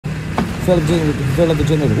Fill up the generator. Fill up the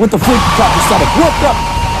generator. What the frick? Drop the static.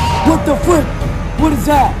 What the frick? What is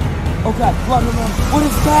that? Oh god, run. What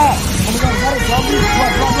is that? Oh my god, is that a zombie?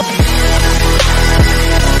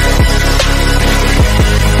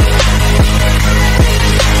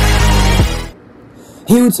 Run.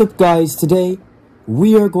 Hey, what's up guys? Today,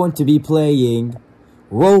 we are going to be playing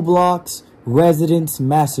Roblox Residence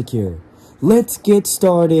Massacre. Let's get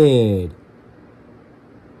started.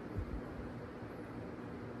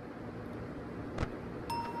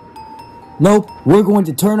 Nope, we're going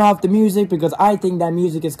to turn off the music because I think that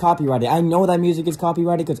music is copyrighted. I know that music is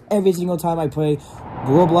copyrighted because every single time I play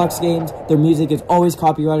Roblox games, their music is always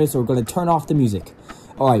copyrighted, so we're going to turn off the music.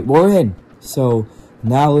 Alright, we're in. So,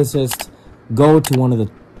 now let's just go to one of the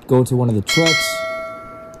trucks.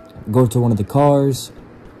 Go to one of the cars.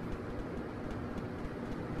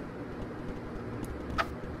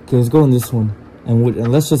 Okay, let's go in this one.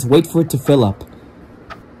 And let's just wait for it to fill up.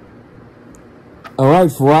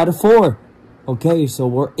 Alright, 4 out of 4. Okay, so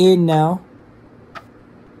we're in now.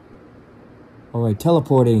 Alright,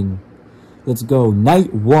 teleporting. Let's go.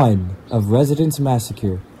 Night 1 of Residence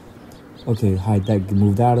Massacre. Okay, hide that.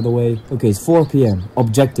 Move that out of the way. Okay, it's 4 p.m.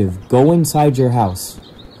 Objective. Go inside your house.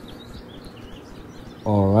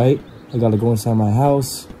 Alright, I gotta go inside my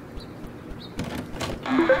house.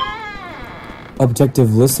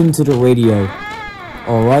 Objective. Listen to the radio.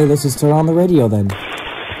 Alright, let's just turn on the radio then.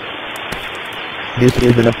 This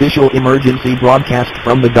is an official emergency broadcast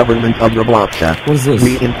from the government of Roblox. What is this?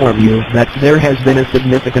 We inform you that there has been a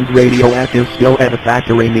significant radioactive spill at a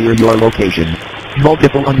factory near your location.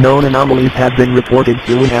 Multiple unknown anomalies have been reported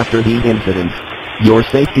soon after the incident. Your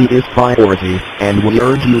safety is priority, and we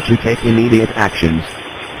urge you to take immediate actions.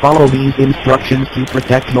 Follow these instructions to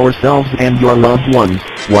protect yourselves and your loved ones,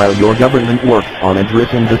 while your government works on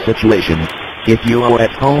addressing the situation. If you are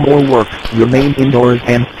at home or work, remain indoors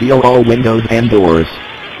and seal all windows and doors.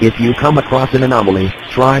 If you come across an anomaly,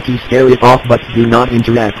 try to scare it off but do not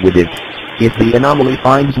interact with it. If the anomaly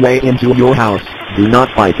finds way into your house, do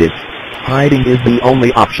not fight it. Hiding is the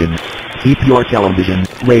only option. Keep your television,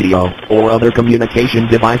 radio, or other communication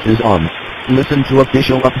devices on. Listen to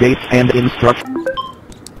official updates and instructions.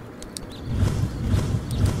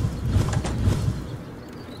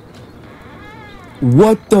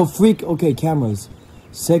 What the freak? Okay, cameras.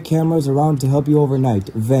 Set cameras around to help you overnight.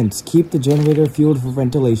 Vents. Keep the generator fueled for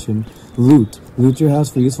ventilation. Loot. Loot your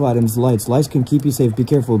house for useful items. Lights. Lights can keep you safe. Be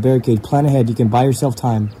careful. Barricade. Plan ahead. You can buy yourself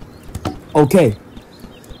time. Okay.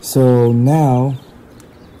 So now...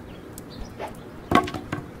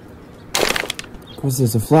 What's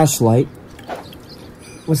this? A flashlight?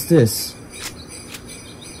 What's this?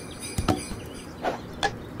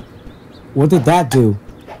 What did that do?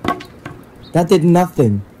 That did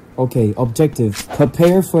nothing. Okay, objective.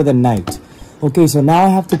 Prepare for the night. Okay, so now I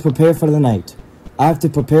have to prepare for the night. I have to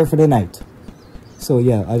prepare for the night. So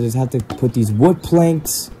yeah, I just have to put these wood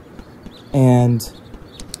planks and...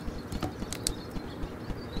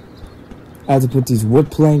 I have to put these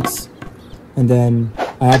wood planks and then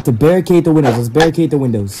I have to barricade the windows. Let's barricade the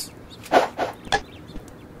windows.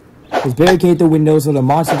 Let's barricade the windows so the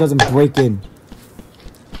monster doesn't break in.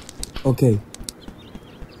 Okay.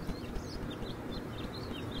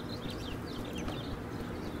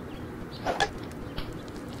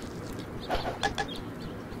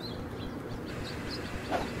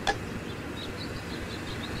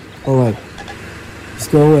 Alright, let's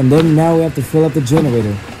go, and then now we have to fill up the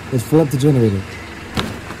generator. Let's fill up the generator.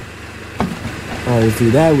 Alright, let's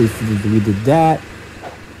do that. We did that.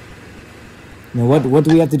 Now what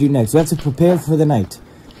do we have to do next? We have to prepare for the night.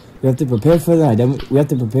 We have to prepare for the night. Then we have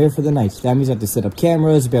to prepare for the night. That means we have to set up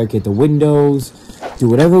cameras, barricade the windows, do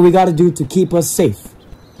whatever we gotta do to keep us safe.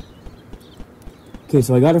 Okay,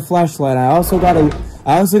 so I got a flashlight. I also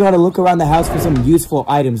gotta look around the house for some useful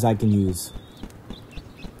items I can use.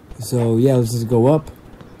 So yeah, let's just go up.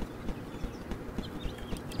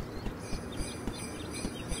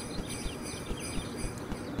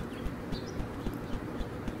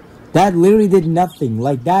 That literally did nothing.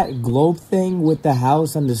 Like that globe thing with the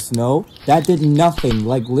house and the snow, that did nothing.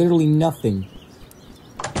 Like literally nothing.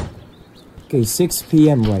 Okay, 6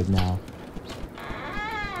 p.m. right now.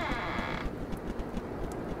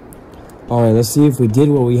 Alright, let's see if we did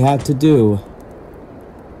what we had to do.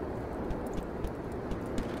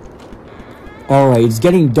 Alright, it's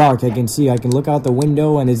getting dark. I can see. I can look out the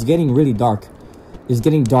window and it's getting really dark. It's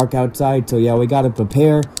getting dark outside. So yeah, we gotta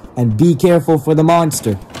prepare and be careful for the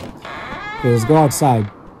monster. Okay, let's go outside.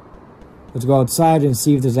 Let's go outside and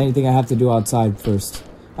see if there's anything I have to do outside first.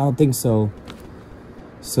 I don't think so.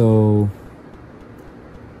 So,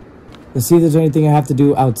 let's see if there's anything I have to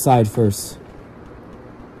do outside first.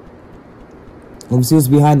 Let me see what's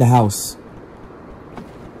behind the house.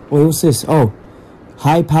 Wait, what's this? Oh.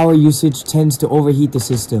 High power usage tends to overheat the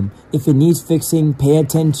system. If it needs fixing, pay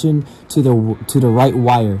attention to the right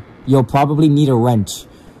wire. You'll probably need a wrench.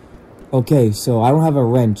 Okay, so I don't have a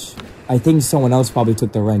wrench. I think someone else probably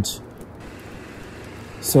took the wrench.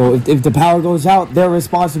 So if the power goes out, they're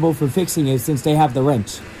responsible for fixing it since they have the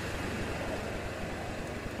wrench.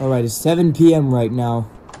 Alright, it's 7 p.m. right now.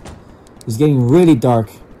 It's getting really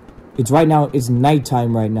dark. It's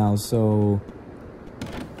nighttime right now, so...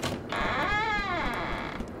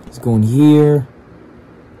 It's going here.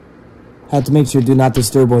 Have to make sure Do Not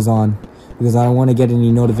Disturb was on, because I don't want to get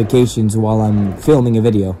any notifications while I'm filming a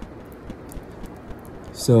video.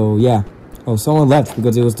 So, yeah. Oh, someone left,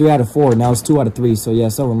 because it was 3 out of 4, now it's 2 out of 3, so yeah,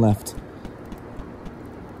 someone left.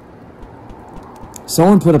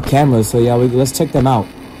 Someone put up cameras, so yeah, let's check them out.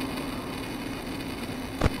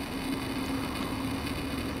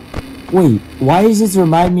 Wait, why does this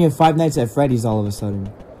remind me of Five Nights at Freddy's all of a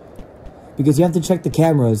sudden? Because you have to check the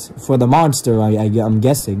cameras for the monster, I'm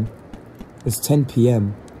guessing. It's 10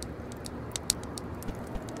 p.m.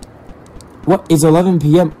 What? It's 11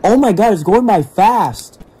 p.m. Oh my god, it's going by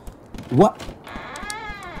fast. What?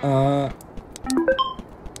 Oh,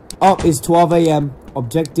 it's 12 a.m.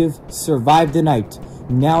 Objective, survive the night.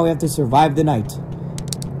 Now we have to survive the night.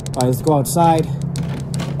 Alright, let's go outside.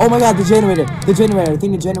 Oh my god, the generator. The generator. I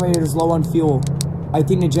think the generator is low on fuel. I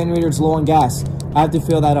think the generator is low on gas. I have to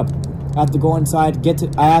fill that up. I have to go inside,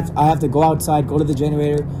 I have to go outside, go to the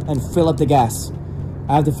generator, and fill up the gas.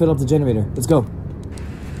 I have to fill up the generator. Let's go.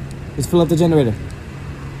 Let's fill up the generator.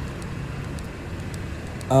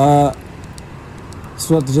 Let's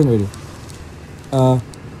fill up the generator.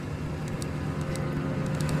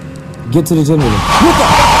 Get to the generator. What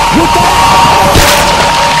the?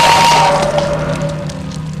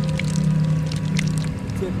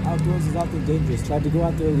 Tip, outdoors is often dangerous. Tried to go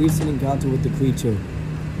out there a recent encounter with the creature.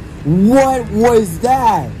 What was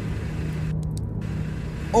that?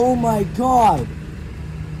 Oh my god.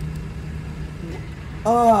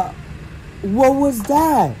 What was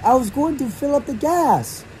that? I was going to fill up the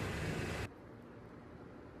gas.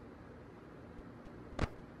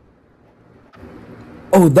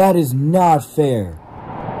 Oh, that is not fair.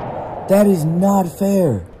 That is not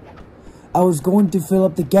fair. I was going to fill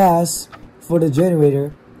up the gas for the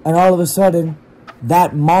generator, and all of a sudden,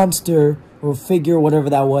 that monster or figure, whatever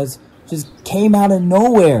that was, just came out of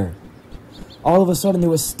nowhere. All of a sudden, there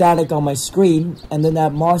was static on my screen, and then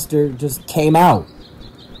that monster just came out.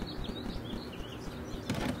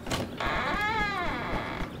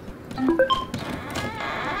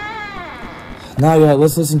 Now, yeah,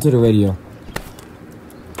 let's listen to the radio.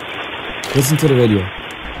 Listen to the radio.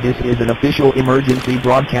 This is an official emergency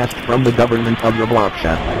broadcast from the government of Roblox.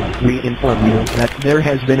 We inform you that there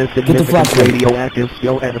has been a significant radioactive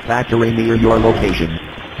spill at a factory near your location.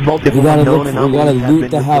 We gotta loot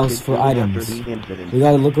the house for items. We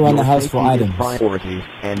gotta look around the house for items. Priority,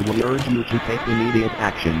 and we urge you to take immediate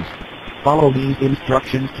actions. Follow these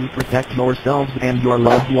instructions to protect yourselves and your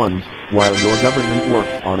loved ones, while your government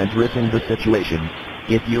works on addressing the situation.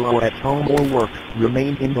 If you are at home or work,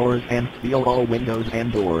 remain indoors and seal all windows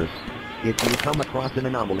and doors. If you come across an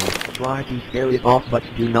anomaly, try to scare it off but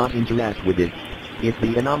do not interact with it. If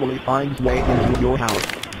the anomaly finds way into your house,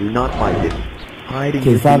 do not fight it. Hiding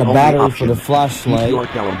is found the a only battery option. for the flashlight. Keep your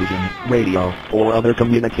television, radio, or other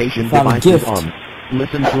communication devices on.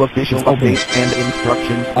 Listen to official updates and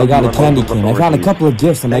instructions. I got a candy cane. I found a couple of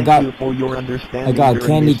gifts, and I got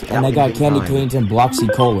candy canes and Bloxy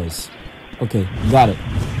colas. Okay, got it.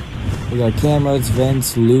 We got cameras,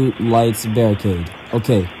 vents, loot, lights, barricade.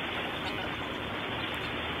 Okay.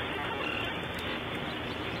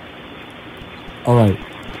 Alright.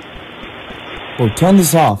 Oh, turn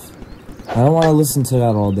this off. I don't want to listen to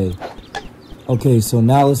that all day. Okay, so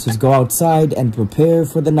now let's just go outside and prepare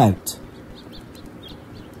for the night.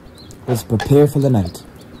 Let's prepare for the night.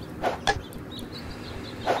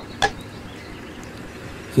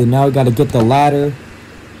 Okay, now we gotta get the ladder.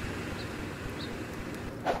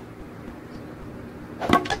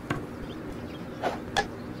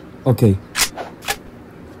 Okay.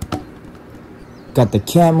 Got the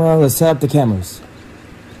camera. Let's set up the cameras.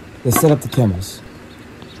 Let's set up the cameras.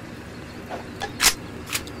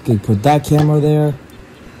 Okay, put that camera there.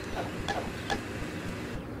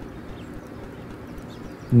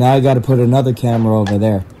 Now I gotta put another camera over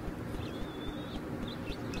there.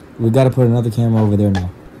 We gotta put another camera over there now.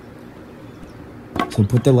 So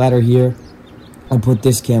put the ladder here. And put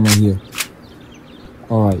this camera here.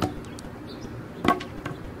 Alright.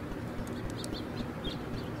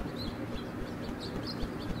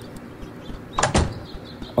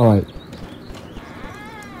 Alright.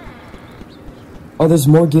 Oh, there's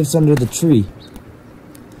more gifts under the tree.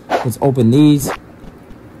 Let's open these.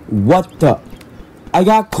 What the? I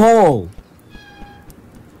got coal.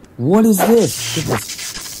 What is this? Look at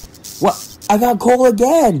this. What? I got coal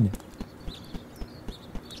again.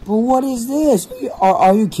 But what is this?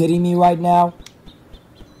 Are you kidding me right now?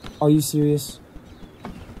 Are you serious?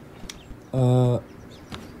 What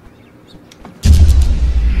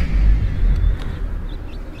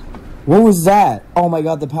was that? Oh my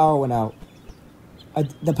god, the power went out.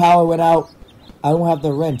 The power went out. I don't have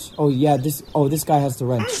the wrench. Oh yeah, this guy has the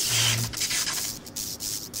wrench.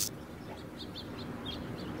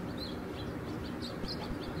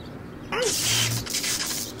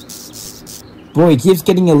 Boy, he keeps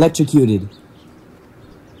getting electrocuted.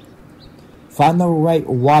 Find the right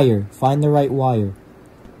wire. Find the right wire.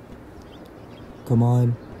 Come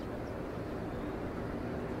on.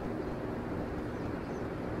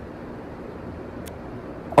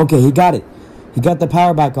 Okay, he got it. He got the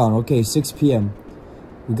power back on. Okay, 6 p.m.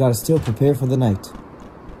 We gotta still prepare for the night.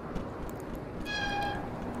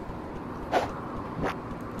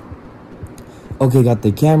 Okay, got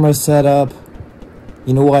the camera set up.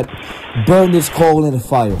 You know what? Burn this coal in the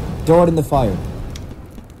fire. Throw it in the fire.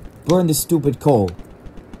 Burn this stupid coal.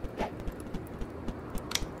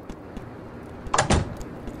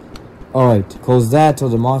 Alright, close that so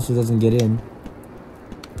the monster doesn't get in.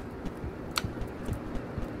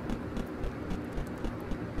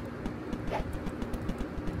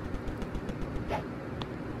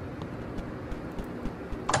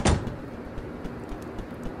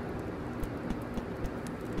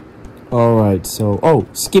 Alright, so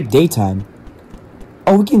skip daytime.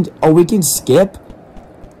 We can skip?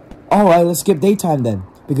 Alright, let's skip daytime then.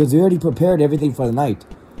 Because we already prepared everything for the night.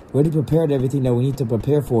 We already prepared everything that we need to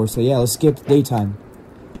prepare for. So yeah, let's skip daytime.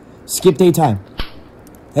 Skip daytime.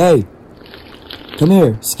 Hey. Come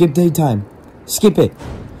here. Skip daytime. Skip it.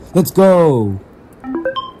 Let's go.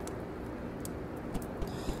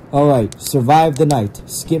 Alright, survive the night.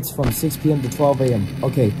 Skips from 6 p.m. to 12 a.m.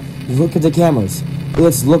 Okay, look at the cameras.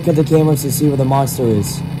 Let's look at the cameras to see where the monster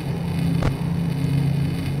is.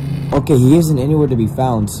 Okay, he isn't anywhere to be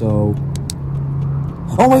found, so...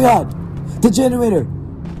 Oh my god! The generator!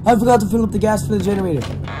 I forgot to fill up the gas for the generator.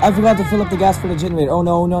 Oh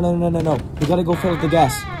no, no. We gotta go fill up the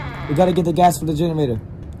gas. We gotta get the gas for the generator.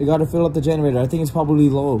 We gotta fill up the generator. I think it's probably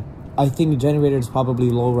low. I think the generator is probably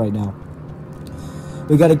low right now.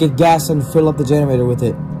 We gotta get gas and fill up the generator with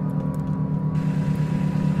it.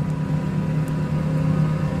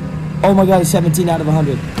 Oh my god, it's 17 out of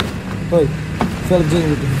 100. Wait, fill up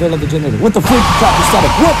the generator. What the frick? Drop the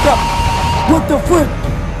static. What the frick?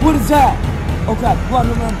 What is that? Oh crap, run.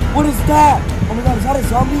 What is that? Oh my god, is that a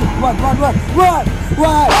zombie? Run!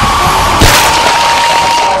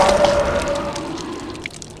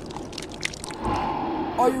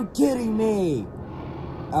 Are you kidding me?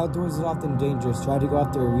 Outdoors is often dangerous. Try to go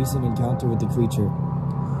after a recent encounter with the creature.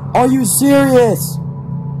 Are you serious?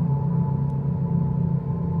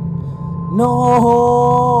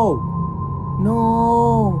 No!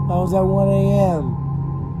 That was at 1 a.m.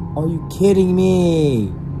 Are you kidding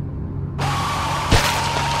me?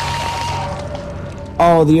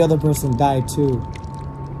 Oh, the other person died too.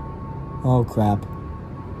 Oh crap.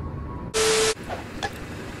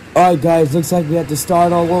 Alright guys, looks like we have to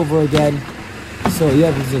start all over again. So yeah,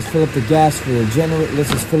 let's just fill up the gas for the generator.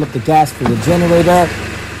 Let's just fill up the gas for the generator.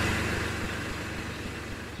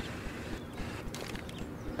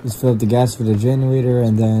 Let's fill up the gas for the generator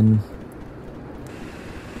and then...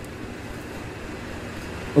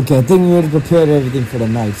 Okay, I think we already prepared everything for the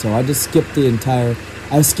night, so I just skipped the entire...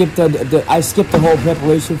 I skipped the whole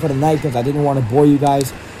preparation for the night because I didn't want to bore you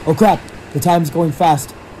guys. Oh crap, the time's going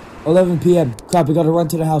fast. 11 p.m. Crap, we gotta run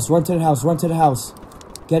to the house, run to the house.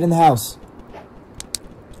 Get in the house.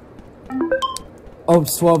 Oh,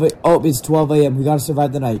 it's 12 a.m. We gotta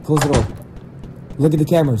survive the night. Close the door. Look at the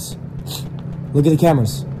cameras.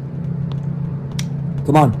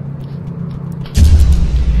 Come on.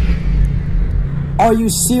 Are you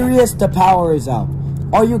serious? The power is out.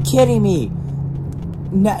 Are you kidding me?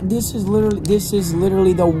 This is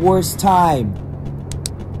literally the worst time.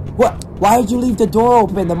 What? Why did you leave the door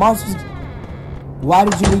open? Why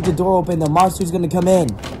did you leave the door open? The monster's gonna come in.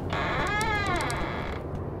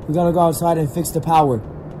 We gotta go outside and fix the power.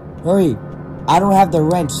 Hurry. I don't have the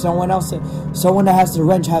wrench. Someone that has the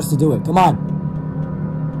wrench has to do it. Come on.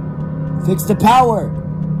 Fix the power.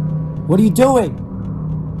 What are you doing?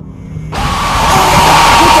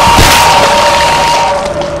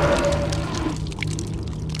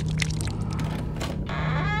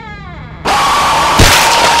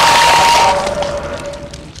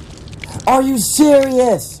 Are you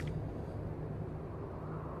serious?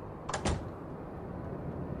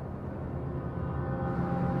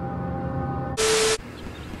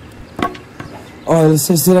 Alright, let's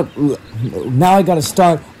just set up. Now I gotta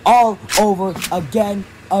start all over again.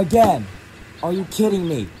 Are you kidding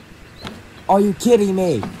me? Are you kidding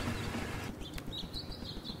me?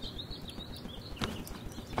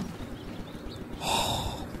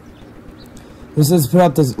 Let's just put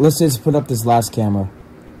up this last camera.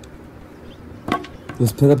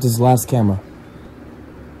 Let's put up this last camera.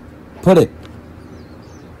 Put it.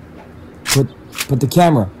 Put the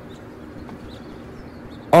camera.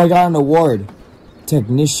 Oh, I got an award.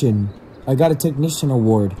 Technician. I got a technician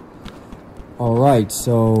award. Alright,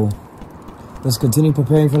 so let's continue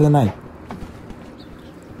preparing for the night.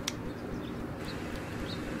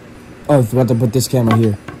 Oh, I forgot to put this camera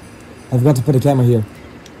here. I forgot to put a camera here.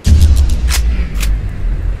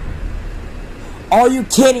 Are you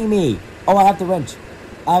kidding me? Oh, I have the wrench.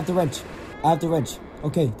 I have the wrench.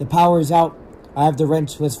 Okay, the power is out. I have the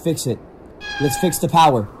wrench. Let's fix it. Let's fix the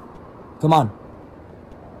power. Come on.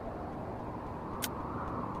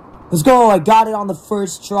 Let's go. I got it on the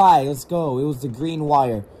first try. Let's go. It was the green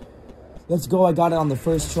wire. Let's go. I got it on the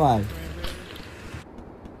first try.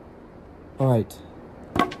 Alright.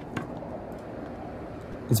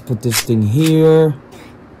 Let's put this thing here.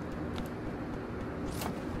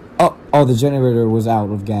 Oh, the generator was out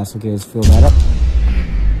of gas. Okay, let's fill that up.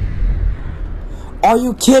 Are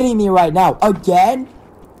you kidding me right now? Again?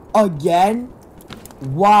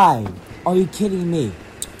 Why? Are you kidding me?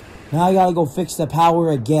 Now I gotta go fix the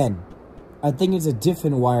power again. I think it's a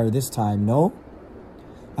different wire this time, no?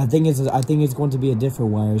 I think it's going to be a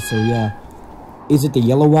different wire, so yeah. Is it the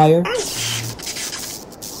yellow wire?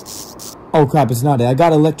 Oh crap, it's not it. I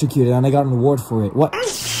got electrocuted and I got an award for it. What?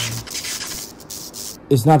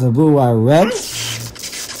 It's not the blue wire. Red?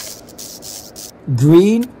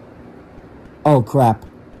 Green? Oh crap.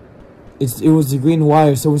 It was the green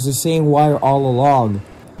wire, so it was the same wire all along.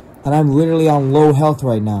 And I'm literally on low health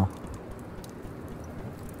right now.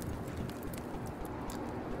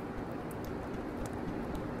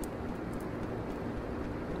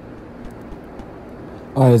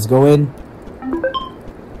 Alright, let's go in.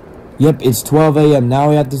 Yep, it's 12 a.m. Now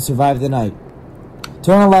we have to survive the night.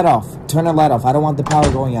 Turn the light off. Turn the light off. I don't want the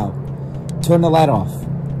power going out. Turn the light off.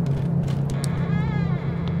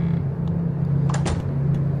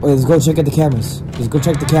 Wait, let's go check at the cameras. Let's go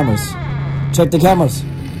check the cameras. Check the cameras.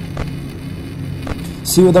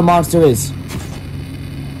 See where the monster is.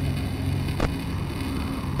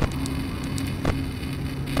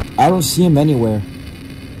 I don't see him anywhere.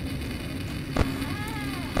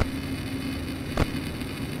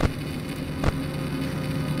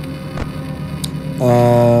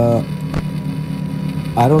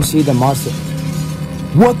 I don't see the monster.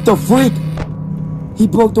 What the freak? He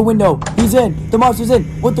broke the window. He's in. The monster's in.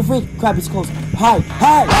 What the freak? Crap, he's close. Hide.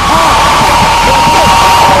 Hide. Hide.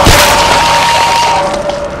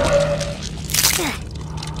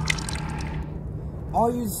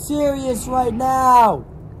 Are you serious right now?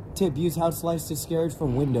 Tip, use house slice to scare it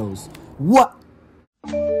from windows. What?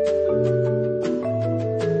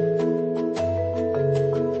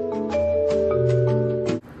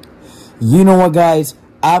 You know what, guys?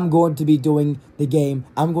 I'm going to be doing the game.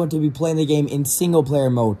 I'm going to be playing the game in single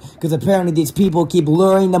player mode. Because apparently these people keep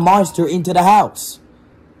luring the monster into the house.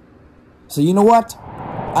 So you know what?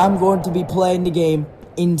 I'm going to be playing the game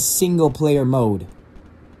in single player mode.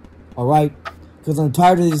 Alright? Because I'm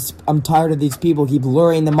tired of these people keep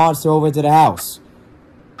luring the monster over to the house.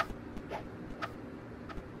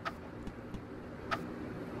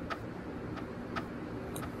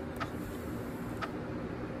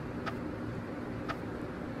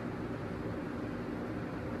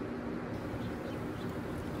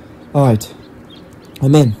 Alright,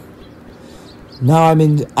 I'm in. Now I'm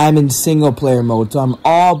in single player mode, so I'm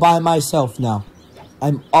all by myself now.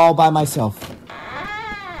 I'm all by myself.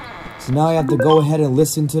 So now I have to go ahead and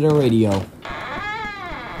listen to the radio.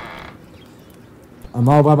 I'm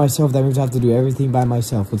all by myself, that means I have to do everything by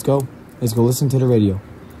myself. Let's go listen to the radio.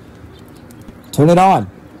 Turn it on.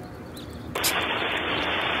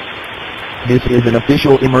 This is an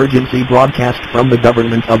official emergency broadcast from the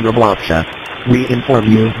government of Roblox. We inform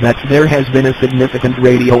you that there has been a significant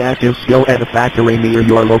radioactive spill at a factory near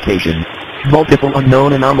your location. Multiple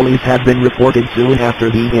unknown anomalies have been reported soon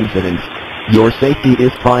after the incident. Your safety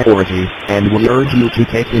is priority, and we urge you to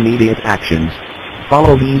take immediate actions.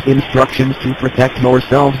 Follow these instructions to protect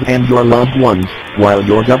yourselves and your loved ones, while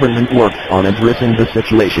your government works on addressing the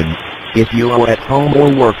situation. If you are at home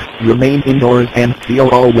or work, remain indoors and seal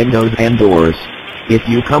all windows and doors. If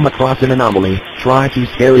you come across an anomaly, try to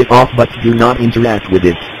scare it off but do not interact with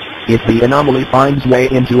it. If the anomaly finds way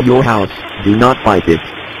into your house, do not fight it.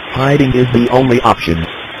 Hiding is the only option.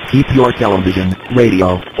 Keep your television,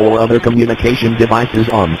 radio, or other communication devices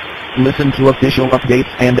on. Listen to official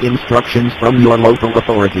updates and instructions from your local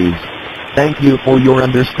authorities. Thank you for your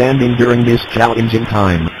understanding during this challenging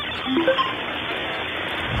time.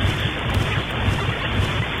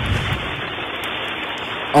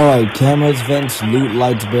 Alright, cameras, vents, loot,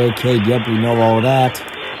 lights, barricade. Yep, we know all that.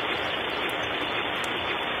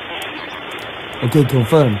 Okay,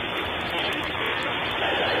 confirm.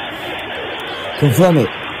 Confirm it.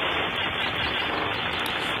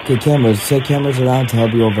 Okay, cameras. Set cameras around to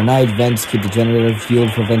help you overnight. Vents, keep the generator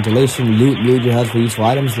fueled for ventilation. Loot your house for useful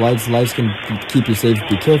items. Lights can keep you safe.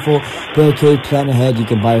 Be careful. Barricade, plan ahead. You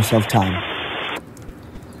can buy yourself time.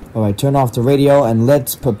 Alright, turn off the radio and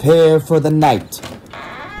let's prepare for the night.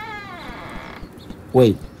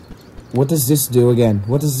 Wait, what does this do again?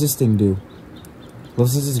 What does this thing do? What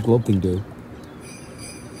does this globe thing do?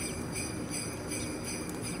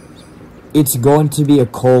 It's going to be a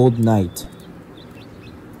cold night.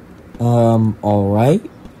 Alright.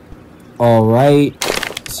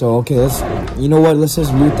 So, okay, you know what? Let's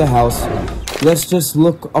just loot the house. Let's just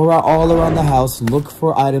look around, all around the house. Look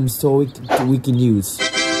for items so we can use.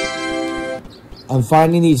 I'm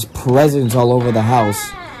finding these presents all over the house.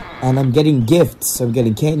 And I'm getting gifts. I'm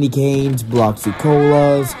getting candy canes, Bloxy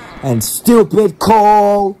Colas, and stupid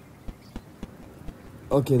coal.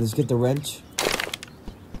 Okay, let's get the wrench.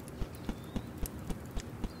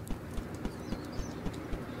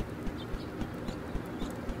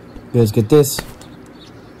 Let's get this.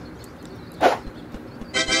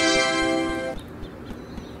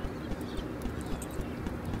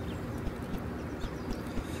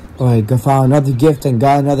 Alright, found another gift and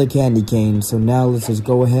got another candy cane. So now let's just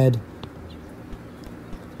go ahead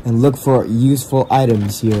and look for useful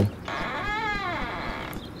items here.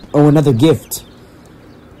 Oh, another gift.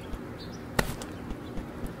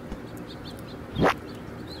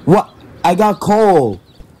 What? I got coal.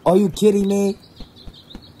 Are you kidding me?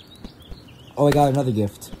 Oh, I got another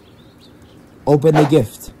gift. Open the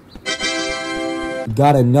gift.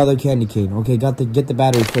 Got another candy cane. Okay, get the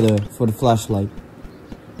battery for the flashlight.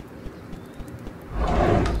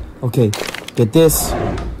 Okay, get this.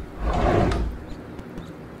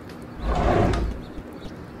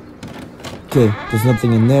 Okay, there's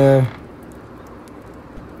nothing in there.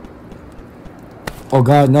 Oh,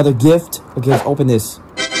 got another gift. Okay, let's open this.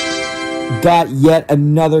 Got yet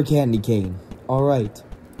another candy cane. Alright.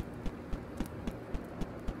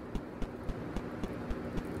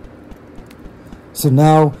 So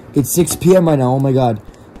now, it's 6 p.m. right now. Oh my god.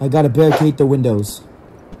 I gotta barricade the windows.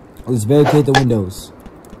 Let's barricade the windows.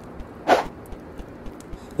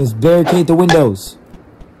 Let's barricade the windows.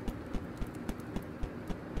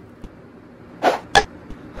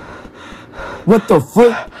 What the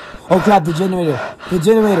frick? Oh crap, the generator. The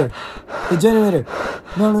generator. The generator.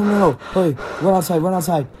 No. Hurry, run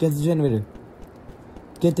outside. Get the generator.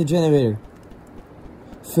 Get the generator.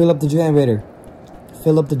 Fill up the generator.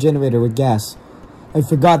 Fill up the generator with gas. I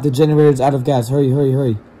forgot the generator's out of gas. Hurry.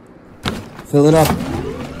 Fill it up.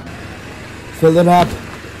 Fill it up.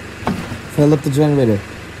 Fill up the generator.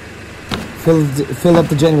 Fill up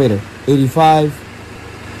the generator. 85.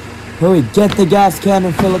 Hurry, get the gas can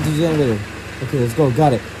and fill up the generator. Okay, let's go.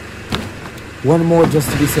 Got it. One more just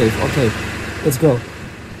to be safe. Okay, let's go.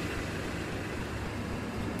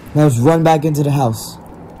 Now let's run back into the house.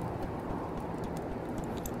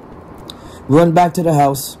 Run back to the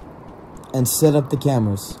house and set up the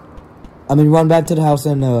cameras. Run back to the house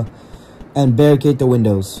and barricade the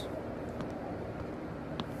windows.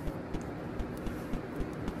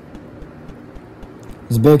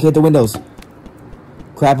 Let's barricade the windows.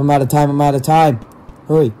 Crap, I'm out of time.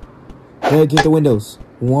 Hurry. Barricade the windows.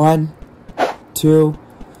 1, 2.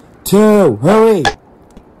 Hurry.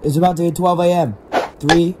 It's about to hit 12 a.m.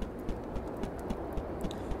 3.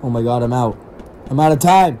 Oh my god, I'm out. I'm out of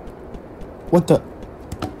time. What the?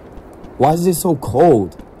 Why is it so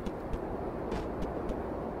cold?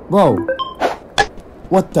 Bro.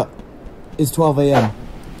 What the? It's 12 a.m.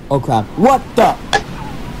 Oh crap. What the?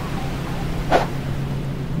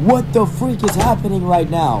 What the freak is happening right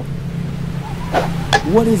now?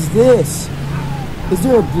 What is this? Is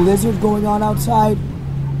there a blizzard going on outside?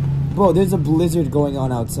 Bro, there's a blizzard going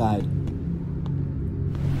on outside.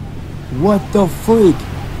 What the freak?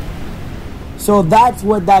 So that's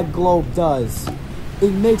what that globe does.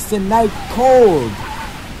 It makes the night cold.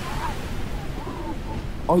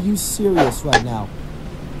 Are you serious right now?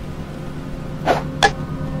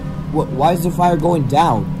 What? Why is the fire going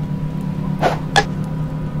down?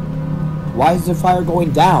 Why is the fire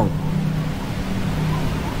going down?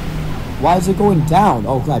 Why is it going down?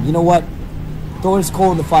 Oh crap, you know what? Throw this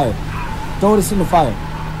coal in the fire. Throw this in the fire.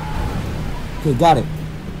 Okay, got it.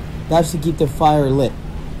 That should keep the fire lit.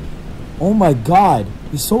 Oh my god.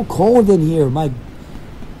 It's so cold in here. My...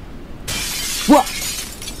 What?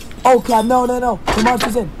 Oh crap, no. The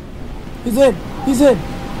monster's in. He's in.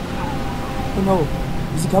 Oh no.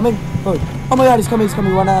 Is he coming? Oh my god, he's coming.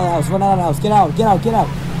 Run out of the house. Get out.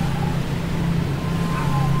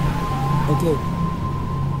 Okay.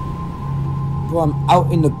 Bro, I'm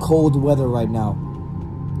out in the cold weather right now.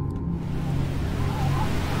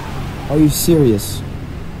 Are you serious?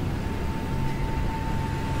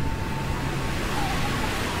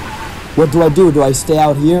 What do I do? Do I stay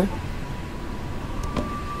out here?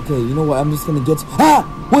 Okay, you know what? I'm just gonna get... Ah!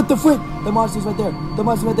 What the frick? The monster's right there. Run.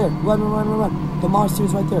 The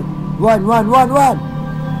monster's right there. Run.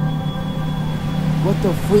 What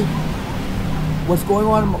the freak? What's going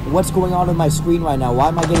on in my screen right now? Why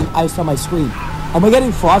am I getting ice on my screen? Am I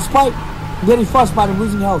getting frostbite? I'm getting frostbite. I'm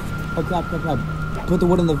losing health. Oh crap. Put the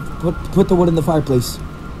wood in the fireplace.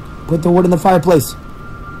 Put the wood in the fireplace.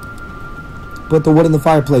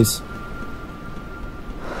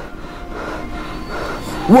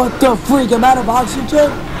 What the freak? I'm out of oxygen?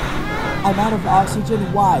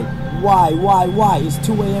 Why? It's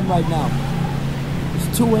 2 a.m. right now.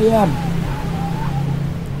 It's 2 a.m.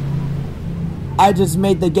 I just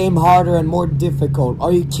made the game harder and more difficult.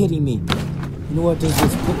 Are you kidding me? You know what? Just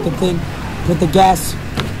put the gas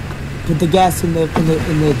in the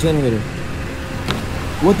generator.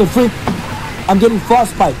 What the freak? I'm getting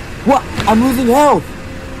frostbite. What? I'm losing health.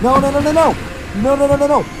 No.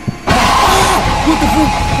 What the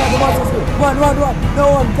freak? The monster's here. Run. No,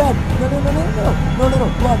 I'm dead. No. Run.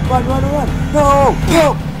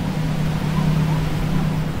 No.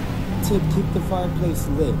 Tip, keep the fireplace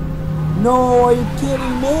lit. No, are you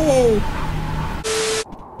kidding me?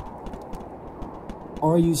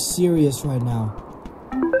 Are you serious right now?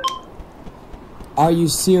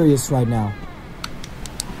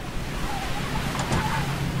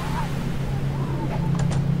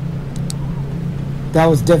 That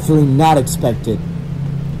was definitely not expected.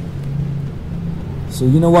 So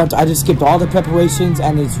you know what? I just skipped all the preparations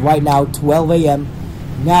and it's right now 12 a.m.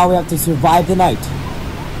 Now we have to survive the night.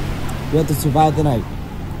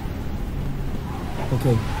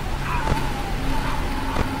 Okay.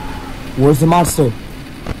 Where's the monster?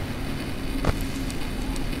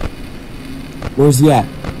 Where's he at?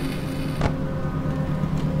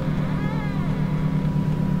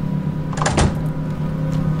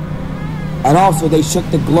 And also, they shook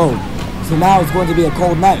the globe. So now it's going to be a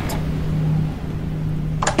cold night.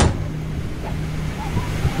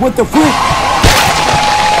 What the freak?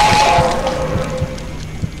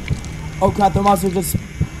 Oh crap, the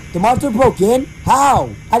monster broke in? How?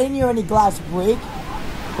 I didn't hear any glass break.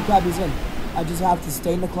 Oh crap, he's in. I just have to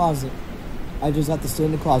stay in the closet.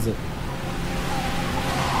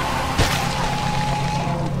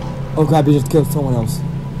 Oh crap, he just killed someone else.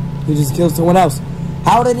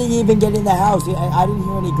 How did he even get in the house? I didn't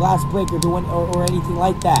hear any glass break or anything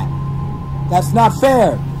like that. That's not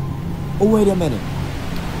fair. Oh, wait a minute.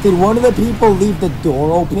 Did one of the people leave the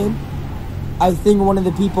door open? I think one of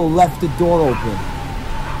the people left the door open.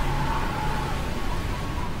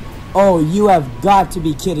 Oh, you have got to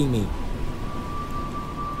be kidding me.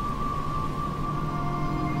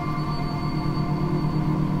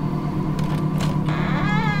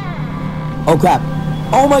 Oh crap.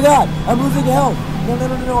 Oh my god, I'm losing health.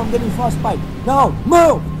 No, I'm getting frostbite. No,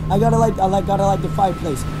 move! I gotta light the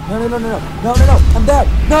fireplace. No, I'm dead.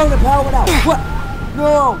 No, the power went out. What?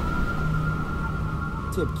 No!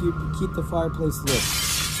 Tip, keep the fireplace lit.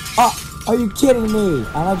 Ah, are you kidding me?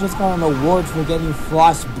 And I just got an award for getting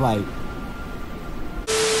frostbite.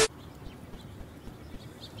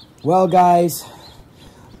 Well, guys,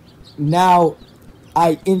 now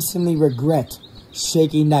I instantly regret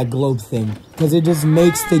shaking that globe thing because it just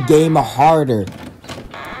makes the game harder.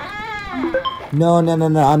 No,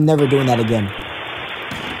 I'm never doing that again.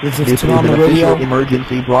 Let's just turn on the radio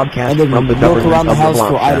emergency broadcast and then from the look government around the of house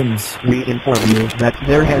for Roblox. items. We inform you that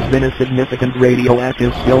there has been a significant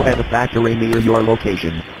radioactive spill at a factory near your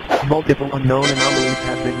location. Multiple unknown anomalies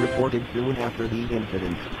have been reported soon after the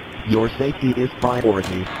incident. Your safety is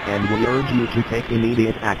priority, and we urge you to take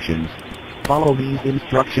immediate actions. Follow these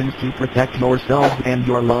instructions to protect yourselves and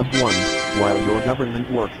your loved ones, while your government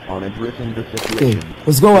works on addressing the situation. Okay,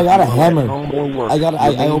 let's go. I got a hammer.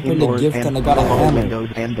 I opened a gift and I got a hammer.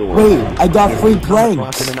 Wait, I got free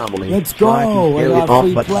planks. Let's go. I got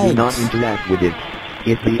free planks. Do not interact with it.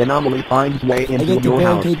 If the anomaly finds way into your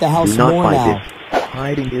house, the house do not more fight now. it.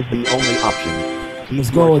 Hiding is the only option. keep Let's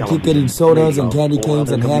go your and keep television, getting sodas radio, and candy or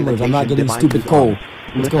canes other and hammers. I'm not getting communication stupid devices coal. on.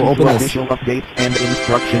 Let's go Listen open to this. official updates and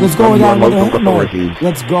instructions Let's go, from I your got another local hammer. authorities.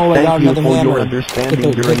 Let's go, I Thank got you another for your hammer. understanding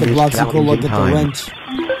Get during the this blocks cool, look challenging at the time. wrench.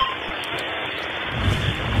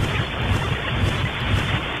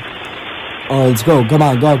 Alright, let's go. Come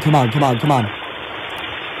on, go, come on, come on, come on.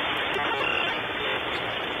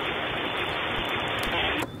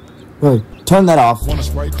 Hey, turn that off. Want a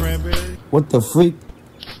Sprite cranberry? What the freak?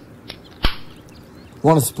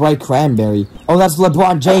 Want a Sprite cranberry? Oh, that's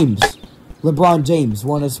LeBron James. LeBron James.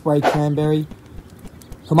 Want a Sprite cranberry?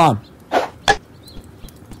 Come on.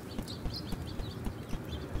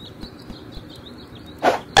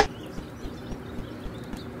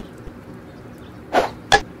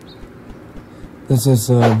 This is,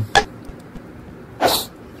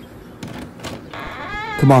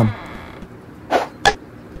 come on.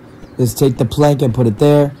 Let's take the plank and put it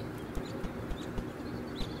there.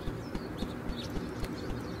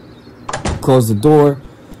 Close the door.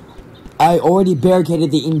 I already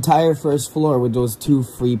barricaded the entire first floor with those 2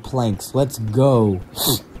 free planks. Let's go.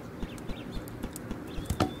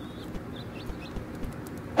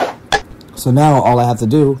 So now all I have to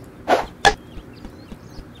do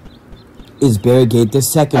is barricade the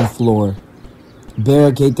second floor.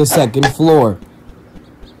 Barricade the second floor.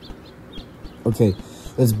 Okay,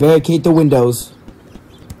 let's barricade the windows.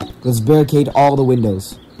 Let's barricade all the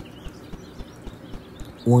windows.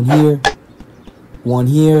 One here,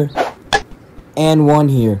 and one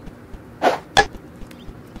here.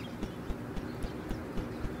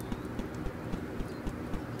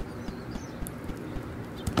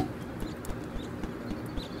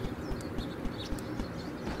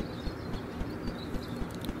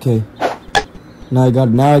 Okay. Now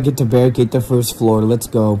I get to barricade the first floor. Let's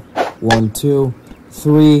go. 1, 2,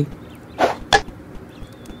 3.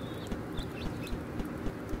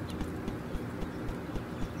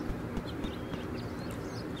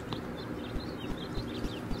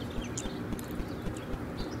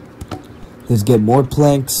 Let's get more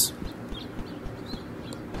planks.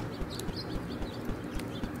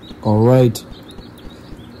 Alright.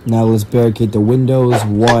 Now let's barricade the windows.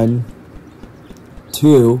 1,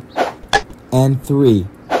 2, and 3.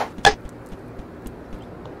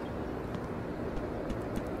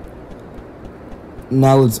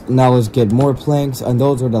 Now let's get more planks, and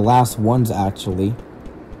those are the last ones actually.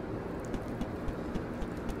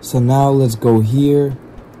 So now let's go here.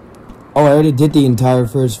 Oh, I already did the entire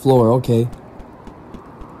first floor. Okay.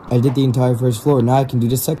 I did the entire first floor. Now I can do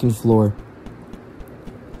the second floor.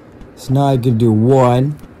 So now I can do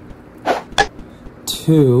 1,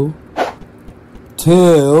 2,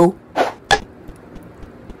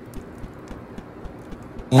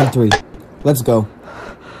 and 3. Let's go.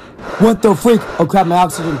 What the freak? Oh crap, my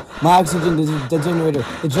oxygen, the generator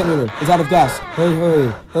is out of gas.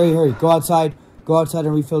 Hurry. Go outside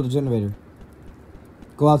and refill the generator.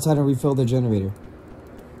 Go outside and refill the generator.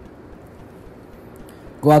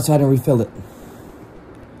 Go outside and refill it.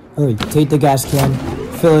 Hurry, take the gas can,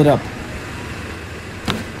 fill it up.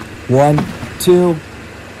 1, 2,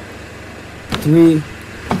 3,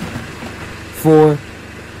 4.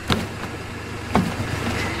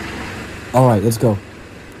 Alright, let's go.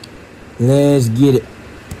 Let's get it.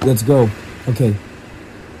 Let's go. Okay.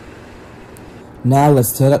 Now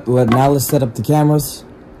let's set up the cameras.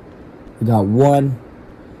 We got 1.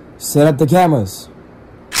 Set up the cameras.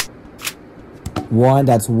 1,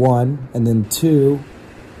 that's 1, and then 2,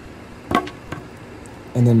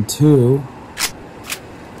 and then 2,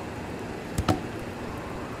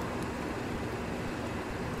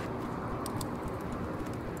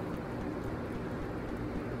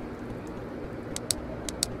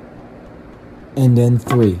 and then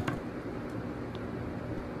 3.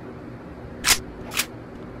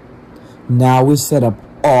 Now we set up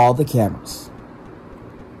all the cameras.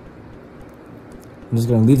 I'm just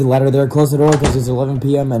going to leave the ladder there, close the door because it's 11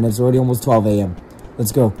 p.m. and it's already almost 12 a.m.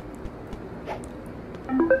 Let's go.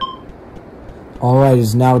 Alright,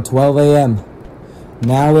 it's now 12 a.m.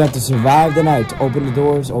 Now we have to survive the night. Open the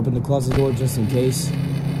doors, open the closet door just in case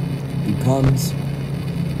he comes.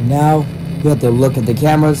 Now we have to look at the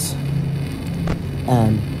cameras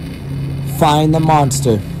and find the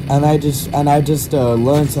monster. And I just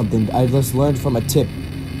learned something. I just learned from a tip.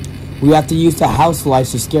 We have to use the house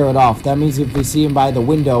lights to scare it off. That means if we see him by the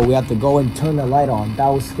window, we have to go and turn the light on. That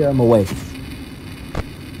will scare him away.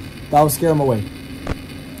 That will scare him away.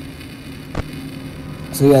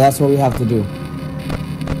 So yeah, that's what we have to do.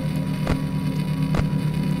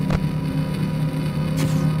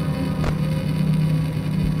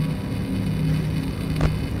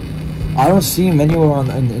 I don't see him anywhere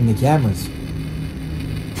in the cameras.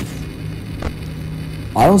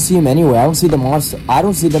 I don't see him anywhere. I don't see the monster. I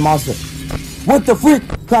don't see the monster. What the freak?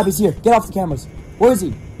 Crap, he's here. Get off the cameras. Where is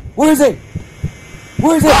he? Where is he?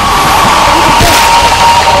 Where is it?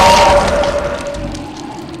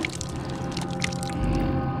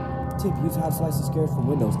 Tip, use house lights to scare it from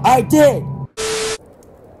windows. I did!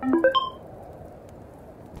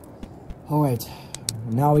 Alright.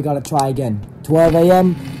 Now we gotta try again. 12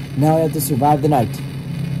 a.m. Now we have to survive the night.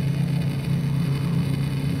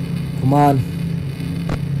 Come on.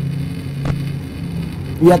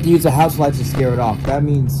 We have to use the house lights to scare it off. That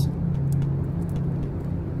means...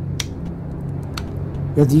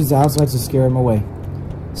 we have to use the house lights to scare him away.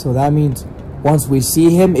 So that means once we see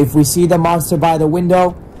him, if we see the monster by the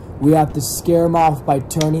window, we have to scare him off by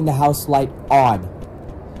turning the house light on.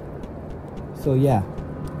 So yeah.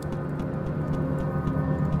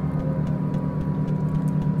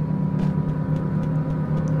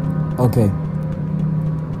 Okay.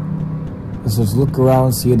 Let's just look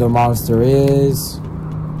around, see who the monster is.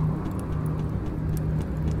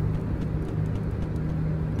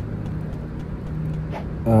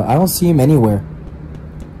 I don't see him anywhere.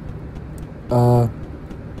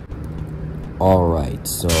 Alright,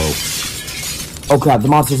 so... oh crap, the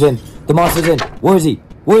monster's in. The monster's in. Where is he?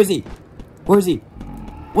 Where is he? Where is he?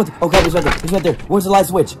 What? Oh crap, he's right there. He's right there. Where's the light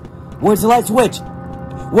switch? Where's the light switch?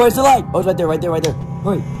 Where's the light? Oh, it's right there, right there, right there.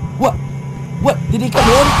 Hurry. What? What? Did he come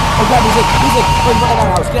in? Oh crap, he's in. He's in. Hurry, run out of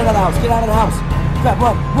the house. Get out of the house. Get out of the house. Crap,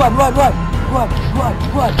 run. Run, run, run. Run, run,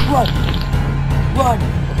 run, run. Run,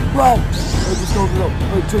 run. Hurry, just go, go.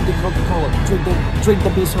 Hurry, drink the Coca-Cola. Drink the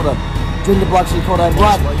beast soda. Drink the block sheet cola and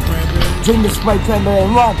run. Drink the Sprite cranberry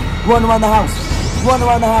and run. Run around the house. Run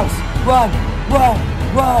around the house. Run, run,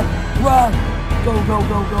 run, run. Go, go,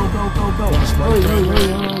 go, go, go, go, go. Hurry, hurry, hurry,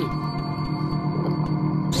 hurry.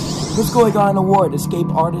 Let's go, I got an award, Escape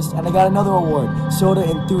Artist, and I got another award, Soda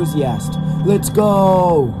Enthusiast. Let's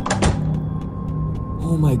go!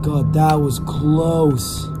 Oh my god, that was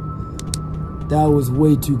close. That was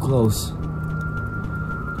way too close.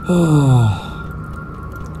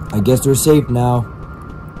 I guess we're safe now.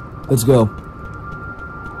 Let's go.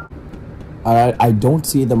 Alright, I don't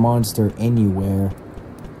see the monster anywhere.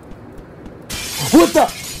 What the?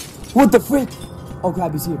 What the frick? Oh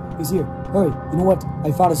crap, he's here. He's here. Hurry. You know what?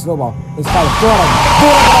 I found a snowball. Let's fight him. Throw it at him.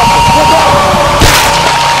 Throw it at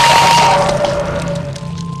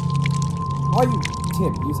him. Are you?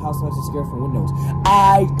 Tim, use house lights to scare from windows.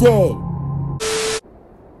 I did.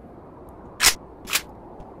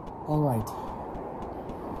 Alright.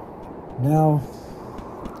 Now,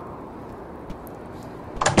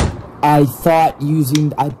 I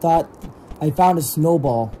found a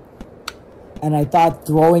snowball. And I thought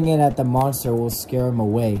throwing it at the monster will scare him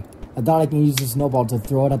away. I thought I can use the snowball to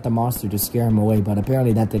throw it at the monster to scare him away, but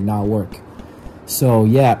apparently that did not work. So,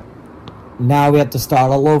 yeah. Now we have to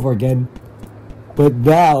start all over again. But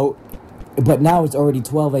now it's already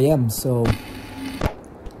 12 a.m., so...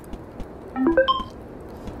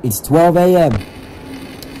 it's 12 a.m.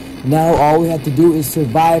 Now all we have to do is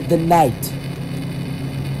survive the night.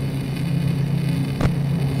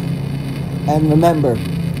 And remember,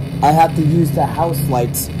 I have to use the house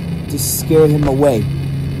lights to scare him away.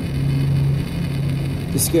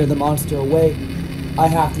 To scare the monster away, I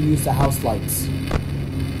have to use the house lights.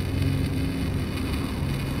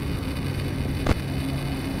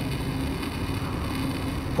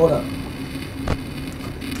 Hold up.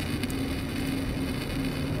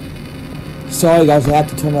 Sorry guys, I have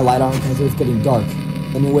to turn the light on because it's getting dark.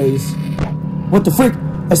 Anyways. What the frick?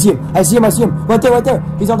 I see him. I see him. I see him. Right there, right there.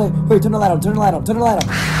 He's on there. Hurry, turn the light on. Turn the light on. Turn the light on.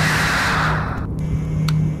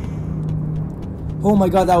 Oh my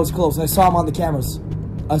god, that was close. I saw him on the cameras.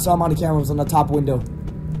 I saw him on the cameras on the top window.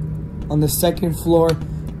 On the second floor,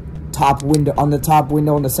 top window. On the top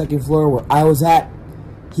window on the second floor where I was at,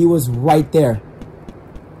 he was right there.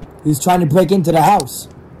 He was trying to break into the house.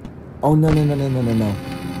 Oh, no, no, no, no, no, no, no.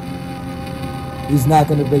 He's not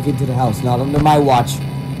going to break into the house. Not under my watch.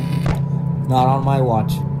 Not on my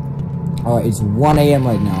watch. Alright, it's 1 a.m.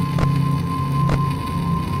 right now.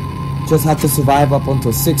 Just have to survive up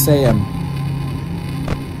until 6 a.m.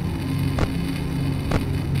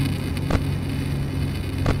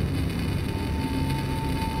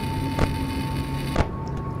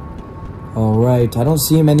 Alright, I don't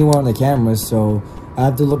see him anywhere on the camera, so I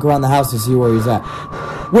have to look around the house to see where he's at.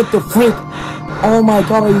 What the frick? Oh my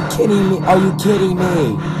god, are you kidding me? Are you kidding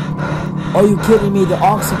me? Are you kidding me? The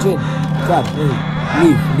oxygen. Crap, hurry.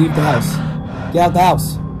 Leave the house. Get out the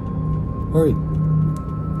house. Hurry.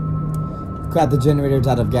 Crap, the generator's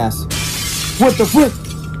out of gas. What the frick?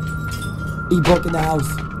 He broke in the house.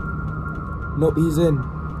 Nope, he's in.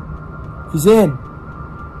 He's in.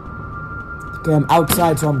 Okay, I'm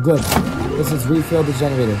outside, so I'm good. Let's just refill the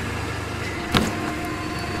generator.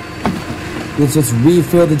 Let's just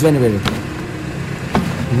refill the generator.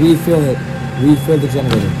 Refill it. Refill the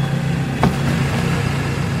generator.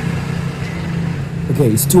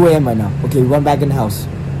 Okay, it's 2 a.m. right now. Okay, run back in the house.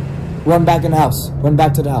 Run back in the house. Run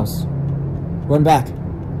back to the house. Run back.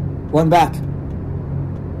 Run back.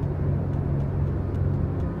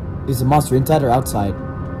 Is the monster inside or outside?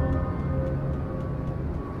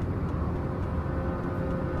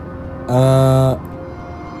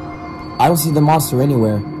 I don't see the monster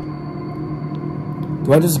anywhere.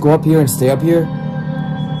 Do I just go up here and stay up here?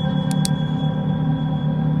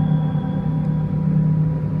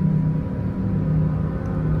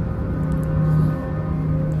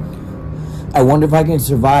 I wonder if I can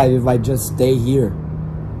survive if I just stay here.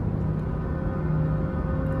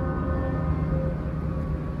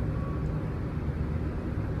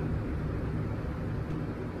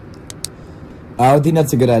 I don't think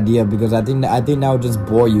that's a good idea because I think that would just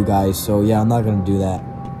bore you guys. So yeah, I'm not gonna do that.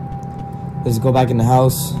 Let's go back in the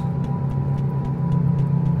house.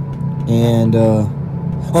 And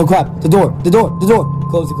oh crap! The door!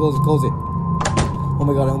 Close it! Oh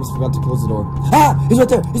my god! I almost forgot to close the door. Ah! He's right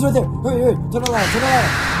there! Hurry! Turn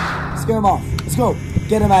around! Scare him off! Let's go!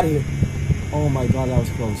 Get him out of here! Oh my god, that was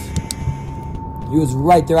close. He was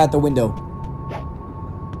right there at the window.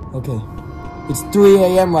 Okay. It's 3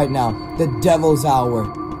 a.m. right now. The devil's hour.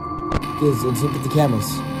 Let's look at the cameras.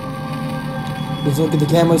 Let's look at the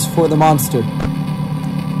cameras for the monster.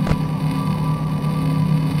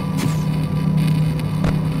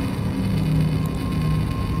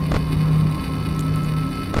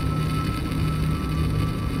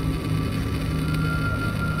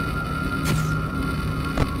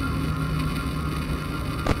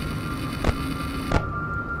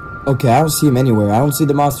 Okay, I don't see him anywhere. I don't see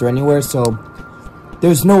the monster anywhere, so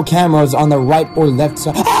there's no cameras on the right or left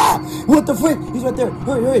side. Ah! What the frick? He's right there.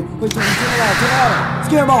 Hurry. Wait, turn around.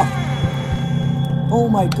 Scare him off. Oh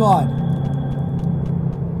my god.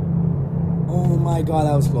 Oh my god,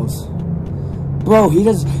 that was close. Bro, he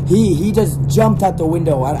just jumped out the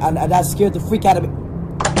window and that scared the freak out of me.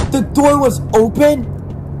 The door was open?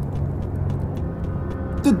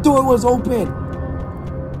 The door was open.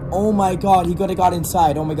 Oh my god, he could have got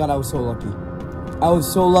inside. Oh my god, I was so lucky. I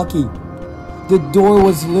was so lucky. The door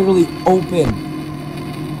was literally open.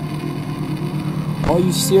 Are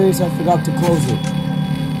you serious? I forgot to close it.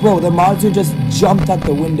 Bro, the monster just jumped out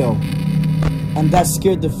the window. And that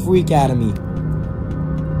scared the freak out of me.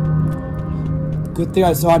 Good thing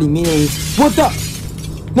I saw it immediately. What the?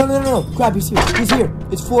 No. Crap, he's here.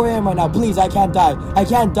 It's 4 a.m. right now. Please, I can't die. I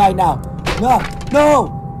can't die now. No.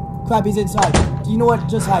 Crap, he's inside. You know what?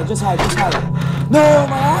 Just hide. No,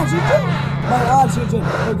 my oxygen.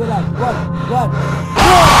 Hey, go down. Run.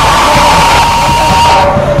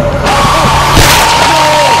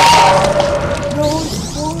 No, it's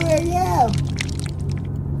 4 a.m.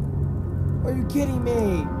 Are you kidding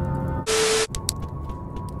me?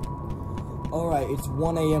 Alright, it's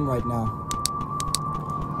 1 a.m. right now.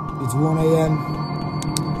 It's 1 a.m.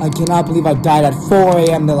 I cannot believe I died at 4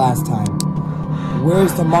 a.m. the last time.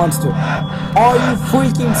 Where's the monster? Are you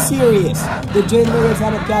freaking serious? The generator's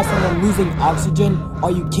out of gas and I'm losing oxygen?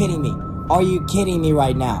 Are you kidding me? Are you kidding me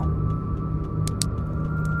right now?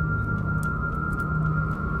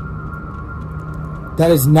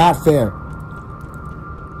 That is not fair.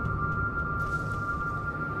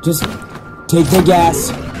 Just take the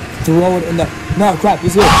gas, throw it in the... No, crap,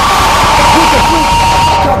 he's here.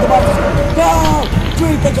 Grab the monster. Go!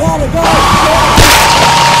 Drink the cannon, go!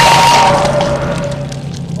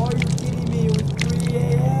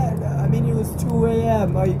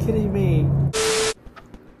 Are you kidding me?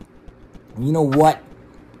 You know what?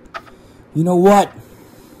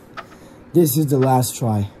 This is the last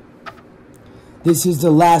try. This is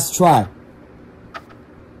the last try.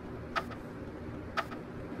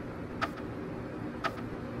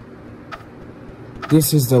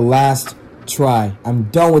 This is the last try. I'm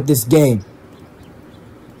done with this game.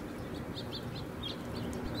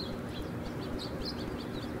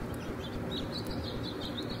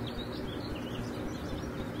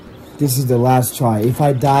 This is the last try. If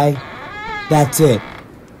I die, that's it.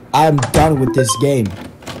 I'm done with this game.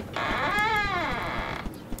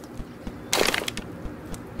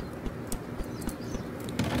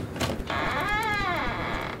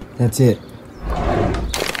 That's it.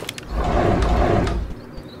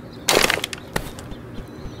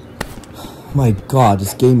 My god,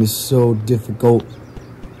 this game is so difficult.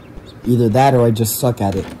 Either that or I just suck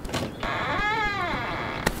at it.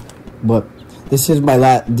 But this is my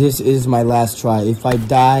last try. If I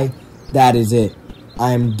die, that is it.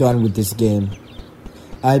 I am done with this game.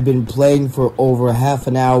 I've been playing for over half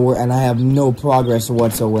an hour and I have no progress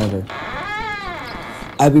whatsoever.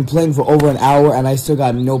 I've been playing for over an hour and I still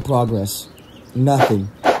got no progress. Nothing.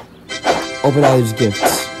 Open all these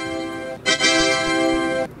gifts.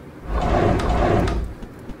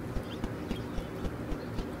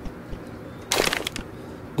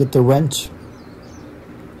 Get the wrench.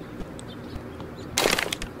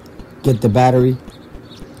 Get the battery.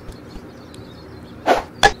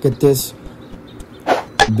 Get this.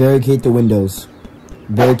 Barricade the windows.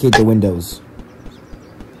 Barricade the windows.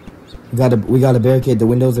 We gotta barricade the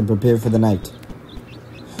windows and prepare for the night.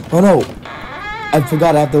 Oh no! I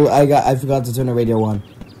forgot. I forgot to turn the radio on.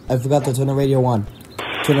 I forgot to turn the radio on.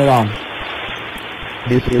 Turn it on.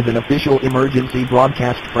 This is an official emergency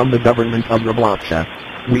broadcast from the government of Roblox.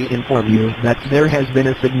 We inform you that there has been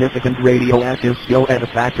a significant radioactive spill at a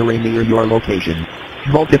factory near your location.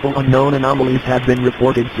 Multiple unknown anomalies have been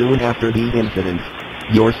reported soon after the incident.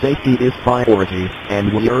 Your safety is priority,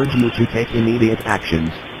 and we urge you to take immediate actions.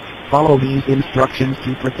 Follow these instructions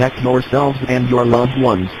to protect yourselves and your loved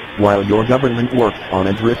ones, while your government works on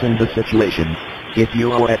addressing the situation. If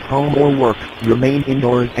you are at home or work, remain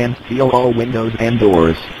indoors and seal all windows and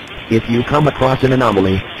doors. If you come across an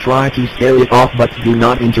anomaly, try to scare it off but do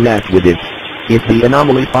not interact with it. If the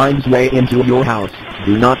anomaly finds way into your house,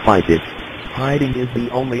 do not fight it. Hiding is the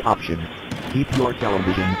only option. Keep your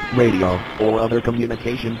television, radio, or other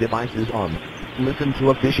communication devices on. Listen to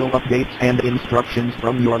official updates and instructions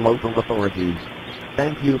from your local authorities.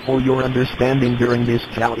 Thank you for your understanding during this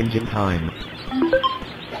challenging time.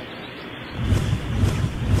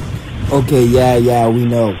 Okay, yeah, we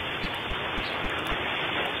know.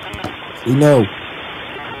 We know.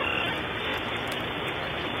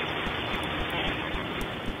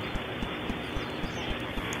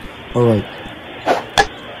 Alright.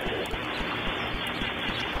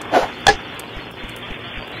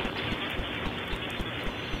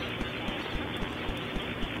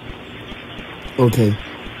 Okay.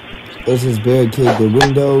 Let's just barricade the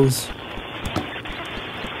windows.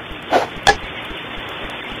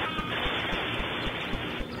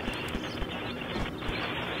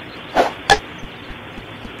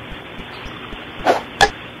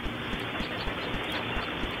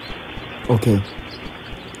 Okay.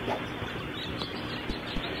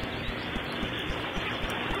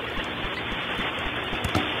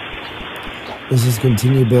 Let's just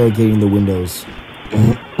continue barricading the windows.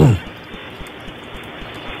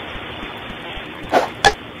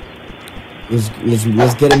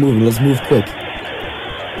 Let's get it moving. Let's move quick.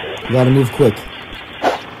 We gotta move quick.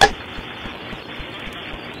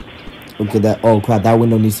 Okay, oh crap, that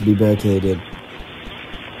window needs to be barricaded.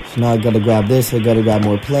 So now I gotta grab this, I gotta grab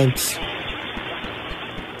more planks.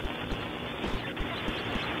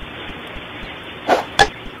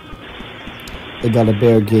 I gotta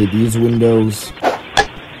barricade these windows.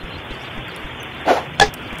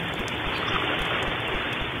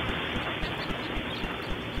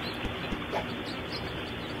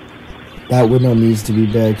 That window needs to be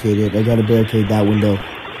barricaded. I gotta barricade that window.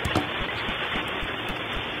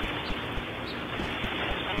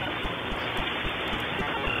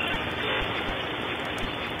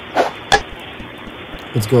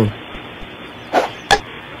 Let's go.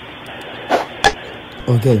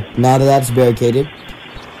 Okay, now that that's barricaded,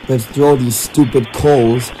 let's throw these stupid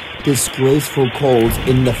coals, disgraceful coals,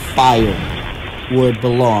 in the fire where it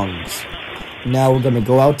belongs. Now we're gonna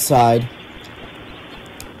go outside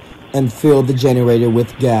and fill the generator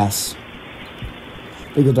with gas,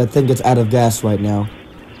 because I think it's out of gas right now.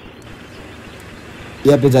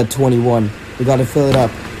 Yep, it's at 21. We gotta fill it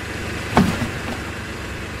up.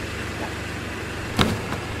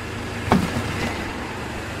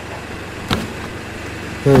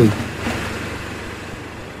 Hurry.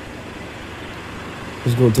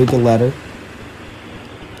 Let's go take the ladder.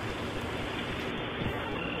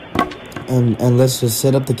 And let's just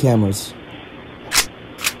set up the cameras.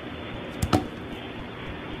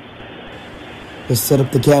 Let's set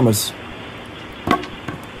up the cameras.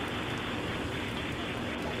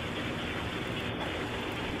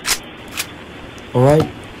 Alright.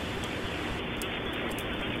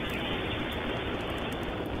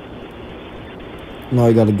 Now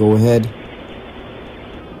I gotta go ahead.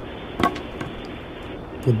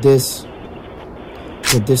 Put this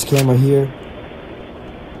camera here.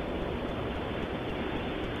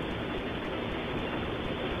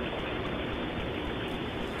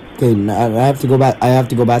 Okay, now I have to go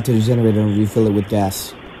back to the generator and refill it with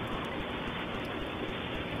gas.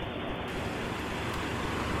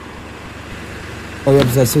 Oh yep,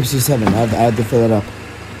 it's at 67. I have to fill it up.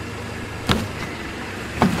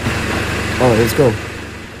 Alright, let's go.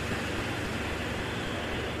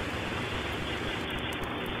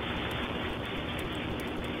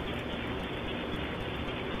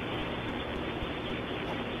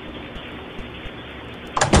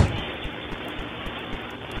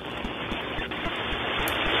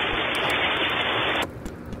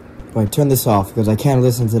 Alright, turn this off because I can't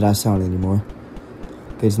listen to that sound anymore.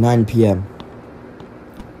 Okay, it's 9 p.m.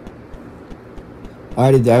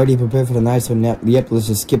 I already prepared for the night, so yep, let's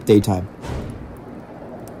just skip daytime.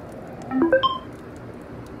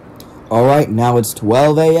 Alright, now it's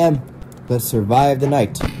 12 a.m. Let's survive the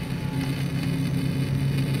night.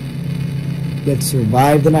 Let's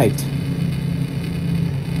survive the night.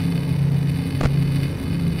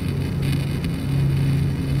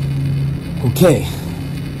 Okay.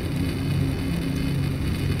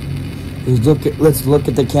 Let's look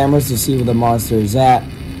at the cameras to see where the monster is at.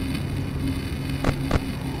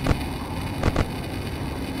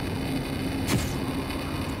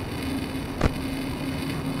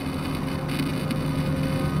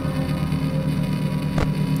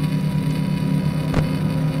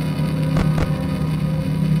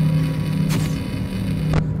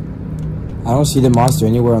 I don't see the monster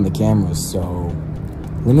anywhere on the cameras, so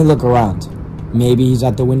let me look around. Maybe he's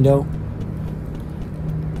at the window.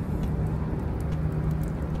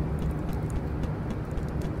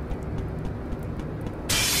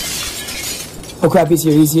 Oh crap, he's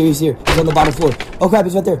here, he's here, he's here. He's on the bottom floor. Oh crap,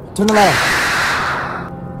 he's right there. Turn the light off.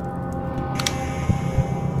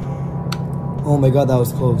 Oh my god, that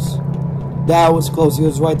was close. That was close. He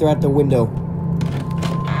was right there at the window.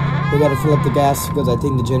 We gotta fill up the gas because I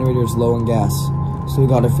think the generator is low on gas. So we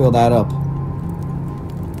gotta fill that up.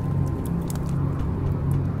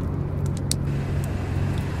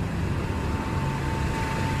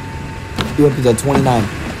 Yep, he's at 29.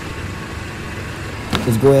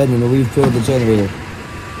 Let's go ahead and refill the generator.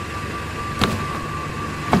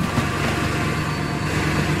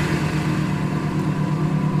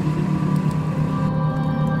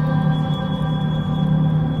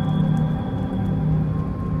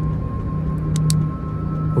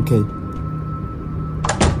 Okay.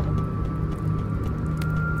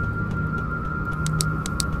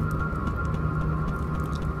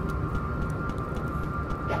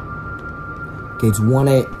 Okay, it's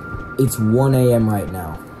 1 a.m. right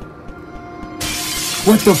now.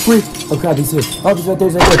 What the freak? Oh crap, he's here. Oh, he's right there,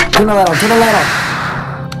 he's right there. Turn the light on, turn the light on.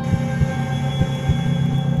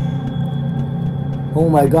 Oh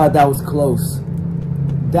my god, that was close.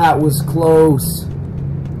 That was close.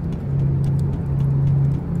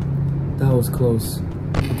 That was close.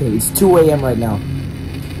 Okay, it's 2 a.m. right now.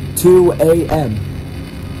 2 a.m.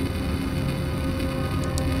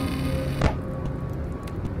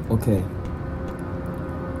 Okay.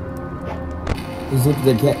 Let's look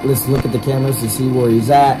at the cameras to see where he's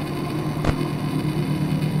at.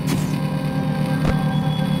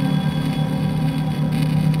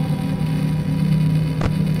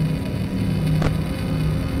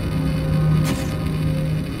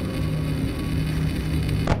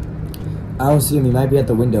 I don't see him. He might be at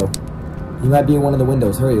the window. He might be in one of the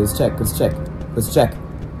windows. Hurry, let's check. Let's check. Let's check.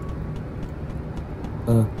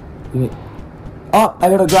 Oh, I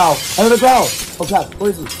heard a growl. I heard a growl. Oh crap, where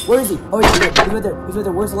is he? Where is he? Oh, he's right there. He's right there. He's right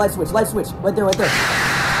there. Where's the light switch? Light switch. Right there, right there.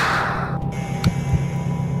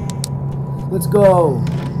 Let's go.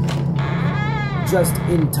 Just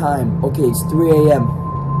in time. Okay, it's 3 a.m.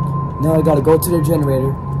 Now I gotta go to the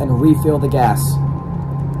generator and refill the gas.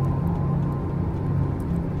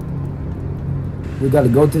 We gotta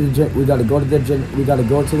go to the generator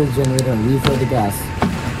and refill the gas.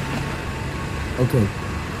 Okay.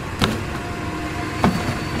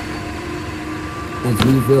 Let's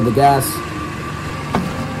refill the gas.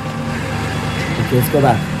 Okay, let's go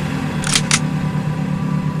back.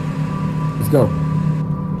 Let's go.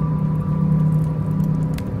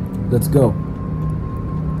 Let's go.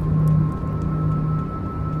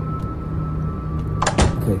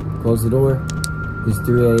 Okay, close the door. It's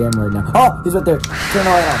 3 a.m. right now. Oh, he's right there. Turn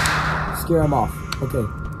the light off. Scare him off. Okay,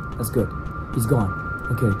 that's good. He's gone.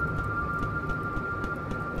 Okay.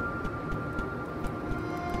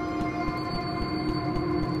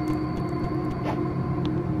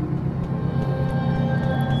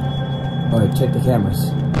 Alright, check the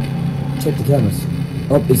cameras. Check the cameras.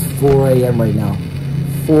 Oh, it's 4 a.m. right now.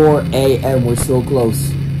 4 a.m. We're so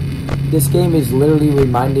close. This game is literally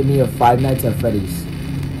reminding me of Five Nights at Freddy's.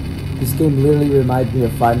 This game literally reminds me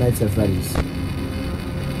of Five Nights at Freddy's.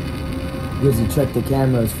 Because you check the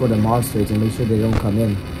cameras for the monsters and make sure they don't come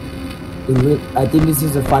in. I think this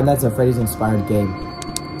is a Five Nights at Freddy's inspired game.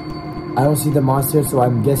 I don't see the monster, so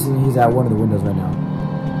I'm guessing he's at one of the windows right now.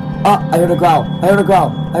 Ah, I heard a growl. I heard a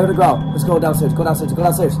growl. I heard a growl. Let's go downstairs. Go downstairs. Go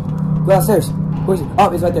downstairs. Go downstairs. Where's he? Oh,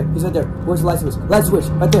 he's right there. He's right there. Where's the light switch? Light switch.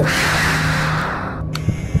 Right there.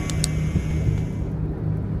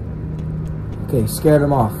 Okay, scared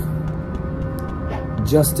him off.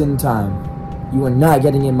 Just in time. You are not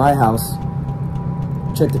getting in my house.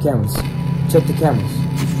 Check the cameras. Check the cameras.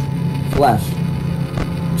 Flash.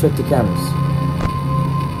 Check the cameras.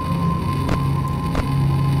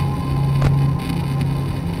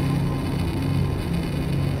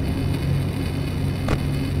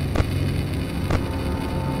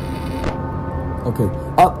 Okay.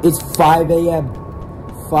 Oh, it's 5 a.m.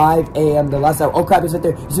 5 a.m. The last hour. Oh crap, he's right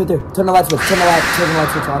there. He's right there. Turn the light switch. Turn the light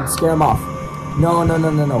switch on. Scare him off. No.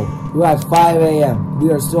 We're at 5 a.m.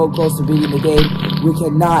 We are so close to beating the game. We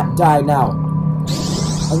cannot die now.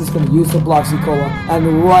 I'm just gonna use the Bloxy Cola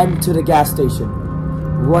and run to the gas station.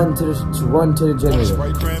 Run to the generator.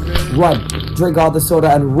 Run. Drink all the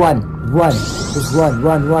soda and run. Just run.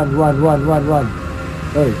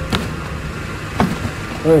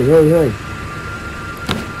 Hurry.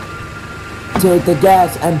 Take the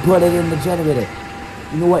gas and put it in the generator.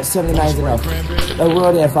 You know what? 79 is enough. We're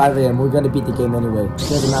already at 5 a.m. We're gonna beat the game anyway.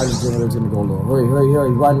 79 is the generator's gonna go low. Hurry.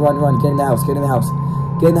 Run. Get in the house. Get in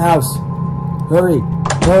the house. Hurry.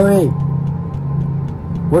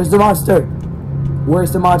 Where's the monster?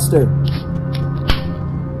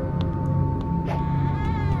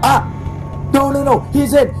 Ah! No.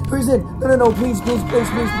 He's in. No. Please.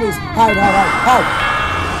 Hide.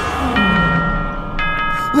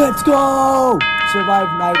 Let's go!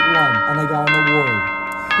 Survived night 1, and I got an award.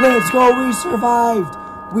 Let's go,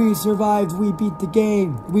 we survived, we beat the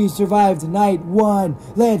game. We survived night 1,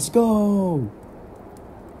 let's go!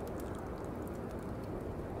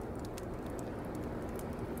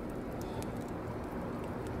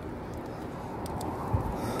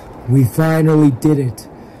 We finally did it.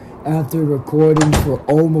 After recording for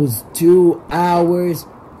almost 2 hours,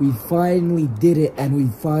 we finally did it, and we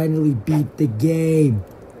finally beat the game.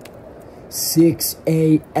 6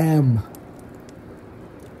 a.m.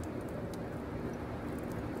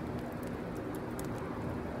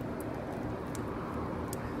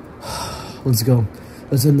 Let's go.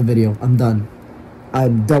 Let's end the video. I'm done.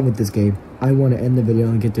 I'm done with this game. I want to end the video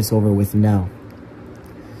and get this over with now.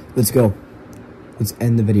 Let's go. Let's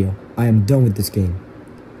end the video. I am done with this game.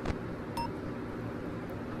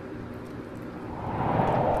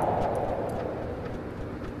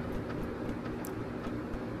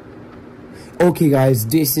 Okay guys,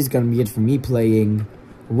 this is gonna be it for me playing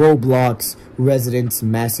Roblox Residence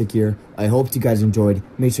Massacre. I hope you guys enjoyed.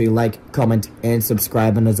 Make sure you like, comment, and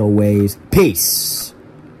subscribe, and as always, peace!